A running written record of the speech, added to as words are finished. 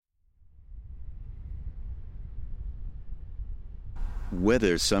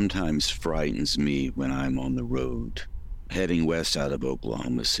Weather sometimes frightens me when I'm on the road, heading west out of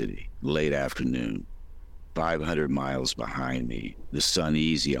Oklahoma City, late afternoon, 500 miles behind me, the sun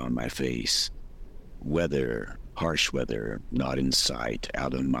easy on my face. Weather, harsh weather, not in sight,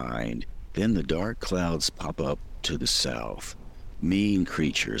 out of mind. Then the dark clouds pop up to the south. Mean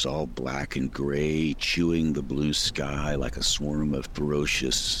creatures, all black and gray, chewing the blue sky like a swarm of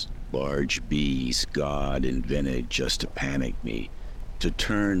ferocious, large bees God invented just to panic me, to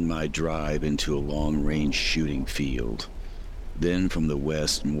turn my drive into a long-range shooting field. Then from the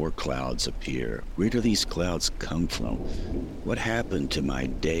west, more clouds appear. Where do these clouds come from? What happened to my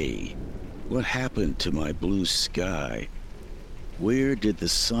day? What happened to my blue sky? Where did the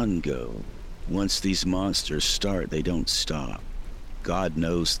sun go? Once these monsters start, they don't stop. God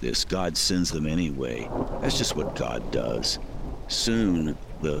knows this. God sends them anyway. That's just what God does. Soon,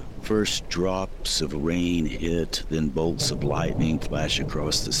 the first drops of rain hit, then bolts of lightning flash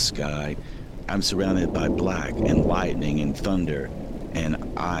across the sky. I'm surrounded by black and lightning and thunder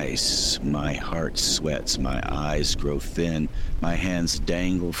and ice. My heart sweats, my eyes grow thin, my hands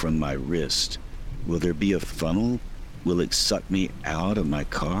dangle from my wrist. Will there be a funnel? Will it suck me out of my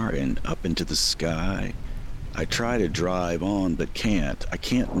car and up into the sky? I try to drive on, but can't. I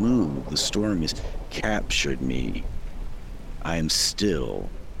can't move. The storm has captured me. I am still.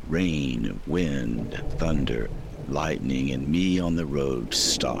 Rain, wind, thunder, lightning, and me on the road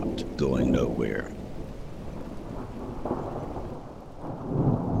stopped, going nowhere.